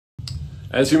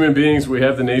As human beings, we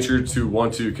have the nature to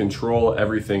want to control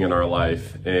everything in our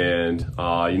life. And,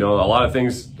 a lot of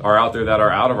things are out there that are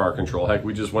out of our control. Heck,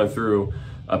 we just went through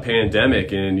a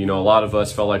pandemic and, a lot of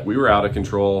us felt like we were out of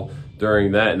control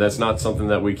during that. And that's not something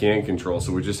that we can control.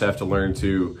 So we just have to learn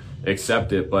to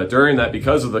accept it. But during that,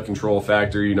 because of the control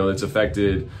factor, it's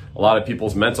affected a lot of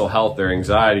people's mental health, their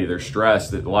anxiety, their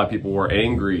stress, that a lot of people were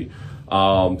angry.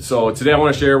 So today I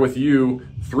want to share with you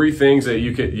 3 things that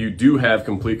you do have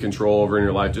complete control over in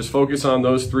your life. Just focus on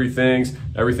those 3 things.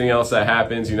 Everything else that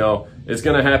happens, it's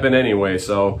going to happen anyway.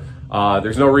 So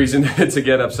there's no reason to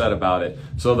get upset about it.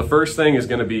 So the first thing is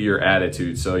going to be your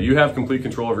attitude. So you have complete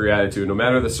control over your attitude. No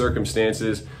matter the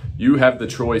circumstances, you have the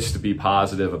choice to be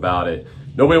positive about it.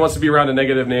 Nobody wants to be around a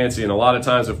negative Nancy, and a lot of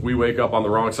times if we wake up on the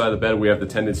wrong side of the bed, we have the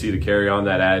tendency to carry on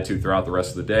that attitude throughout the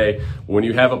rest of the day. When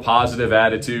you have a positive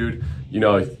attitude,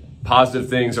 positive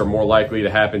things are more likely to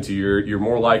happen to you. You're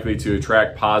more likely to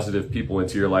attract positive people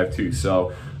into your life too.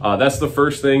 So that's the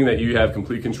first thing that you have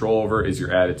complete control over, is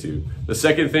your attitude. The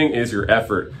second thing is your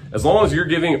effort. As long as you're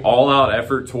giving all out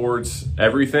effort towards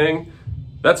everything,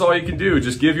 that's all you can do.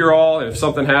 Just give your all. And if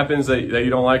something happens that you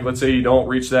don't like, let's say you don't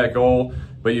reach that goal,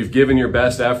 but you've given your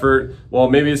best effort, well,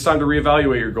 maybe it's time to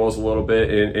reevaluate your goals a little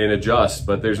bit and adjust.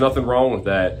 But there's nothing wrong with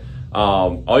that.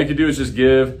 All you can do is just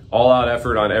give all out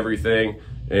effort on everything,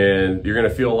 and you're going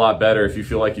to feel a lot better. If you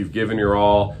feel like you've given your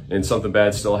all and something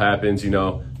bad still happens,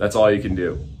 that's all you can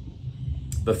do.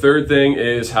 The third thing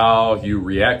is how you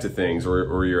react to things,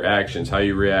 or your actions, how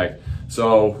you react.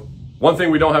 So one thing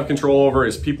we don't have control over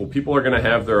is people. People are going to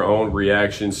have their own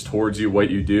reactions towards you, what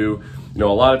you do. A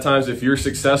lot of times if you're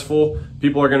successful,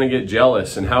 people are going to get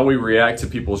jealous, and how we react to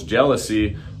people's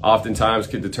jealousy oftentimes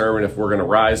can determine if we're going to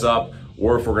rise up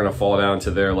or if we're going to fall down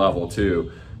to their level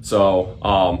too.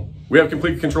 So we have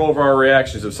complete control over our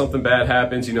reactions. If something bad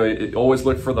happens, always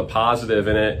look for the positive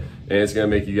in it, and it's going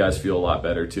to make you guys feel a lot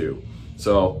better too.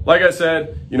 So like I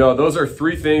said, those are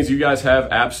 3 things you guys have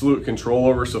absolute control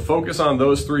over. So focus on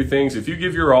those 3 things. If you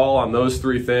give your all on those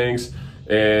 3 things,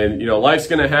 and life's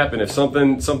going to happen. If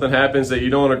something happens that you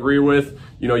don't agree with,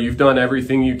 you've done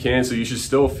everything you can, so you should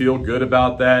still feel good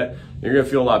about that. You're going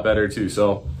to feel a lot better too.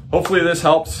 So hopefully this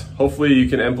helps. Hopefully you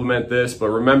can implement this. But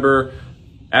remember,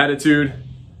 attitude,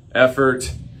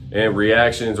 effort, and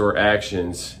reactions or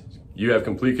actions, you have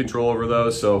complete control over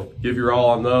those. So give your all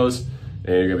on those,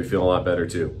 and you're going to be feeling a lot better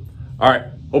too. All right.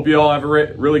 Hope you all have a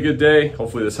really good day.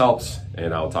 Hopefully this helps,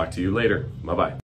 and I'll talk to you later. Bye-bye.